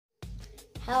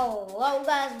Hello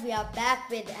guys, we are back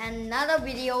with another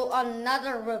video,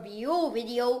 another review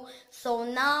video. So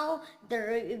now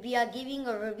we are giving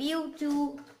a review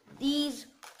to these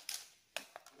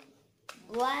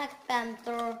Black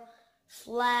Panther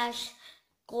slash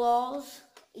claws.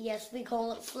 Yes, we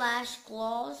call it slash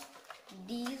claws.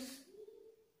 These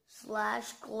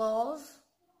slash claws.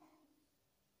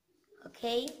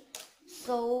 Okay,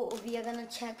 so we are gonna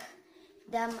check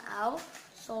them out.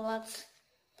 So let's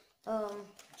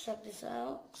check this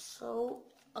out. So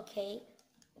okay,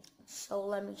 so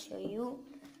let me show you.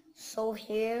 So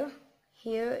here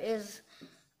is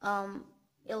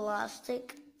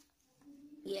elastic.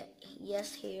 Yeah,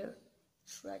 yes, here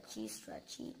stretchy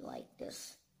like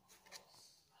this.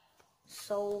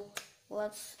 So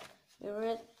let's hear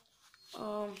it.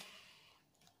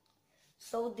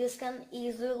 So this can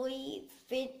easily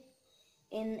fit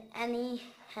in any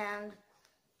hand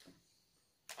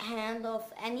of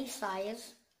any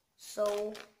size.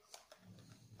 So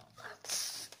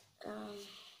let's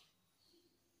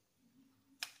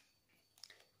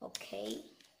okay,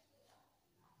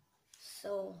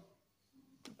 so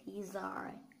these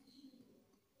are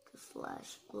the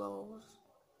slash glows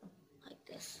like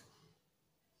this.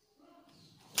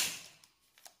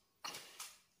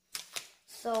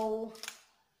 So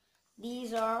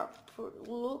these are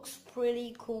looks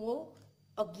pretty cool,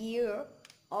 a gear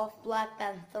of Black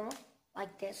Panther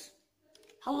like this.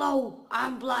 Hello,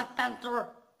 I'm Black Panther.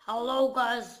 Hello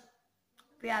guys,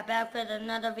 we are back with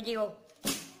another video.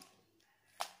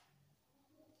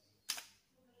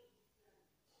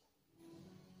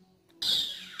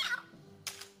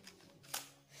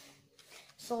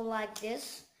 So like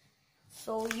this,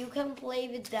 so you can play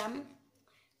with them.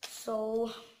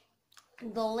 So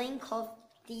the link of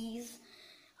these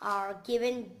are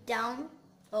given down.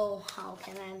 Oh, how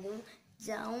can I do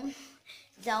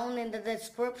down in the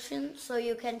description, so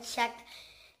you can check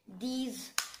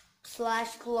these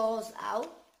slash claws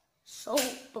out. So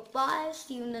bye bye,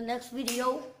 see you in the next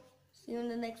video.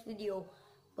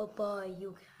 Bye bye,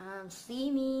 you can see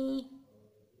me.